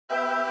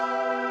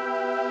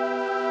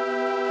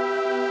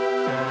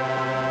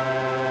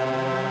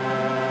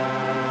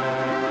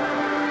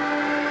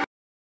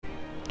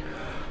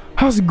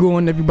How's it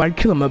going, everybody?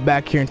 Killama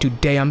back here, and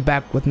today I'm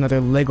back with another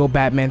LEGO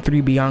Batman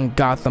 3 Beyond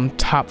Gotham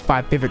top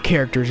 5 favorite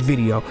characters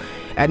video.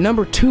 At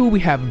number 2 we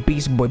have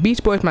Beast Boy.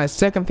 Beast Boy is my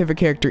second favorite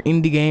character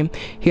in the game.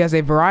 He has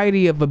a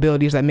variety of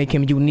abilities that make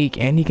him unique,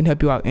 and he can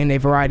help you out in a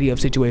variety of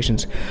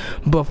situations.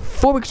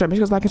 Before we start, make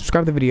sure to like and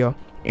subscribe to the video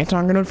and turn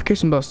on your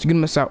notification bell so you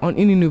can miss out on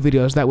any new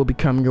videos that will be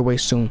coming your way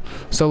soon.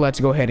 So let's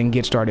go ahead and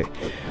get started.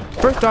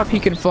 First off, he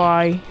can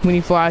fly. When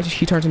he flies,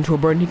 he turns into a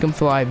bird, and he can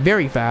fly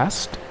very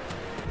fast.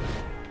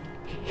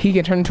 He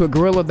can turn into a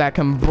gorilla that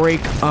can break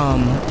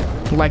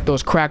like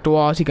those cracked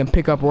walls. He can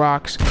pick up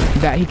rocks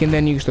that he can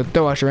then use to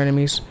throw at your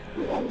enemies.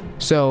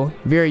 So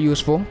very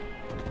useful.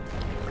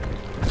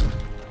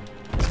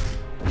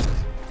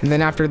 And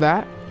then after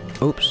that,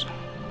 oops,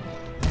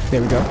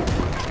 there we go.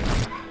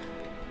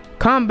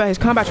 His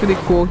combat's really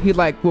cool. He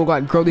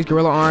will grow these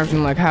gorilla arms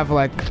and have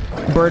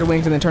bird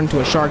wings and then turn into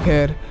a shark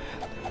head.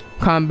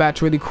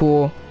 Combat's really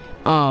cool.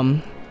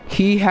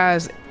 He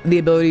has the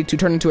ability to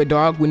turn into a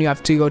dog when you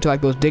have to go to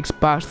those dig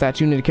spots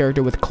that you need a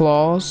character with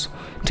claws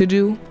to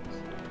do.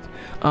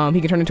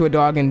 He can turn into a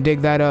dog and dig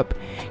that up.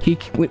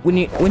 When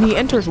he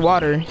enters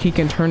water, he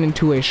can turn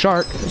into a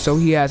shark, so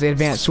he has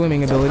advanced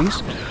swimming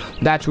abilities.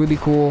 That's really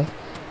cool.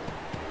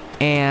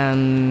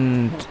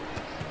 And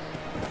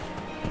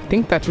I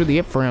think that's really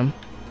it for him.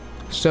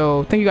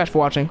 So thank you guys for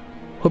watching.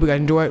 Hope you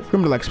guys enjoy it.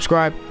 Remember to like,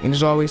 subscribe, and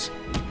as always,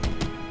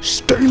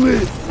 stay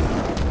lit.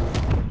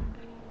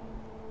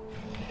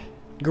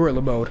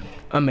 Gorilla mode,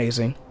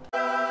 amazing.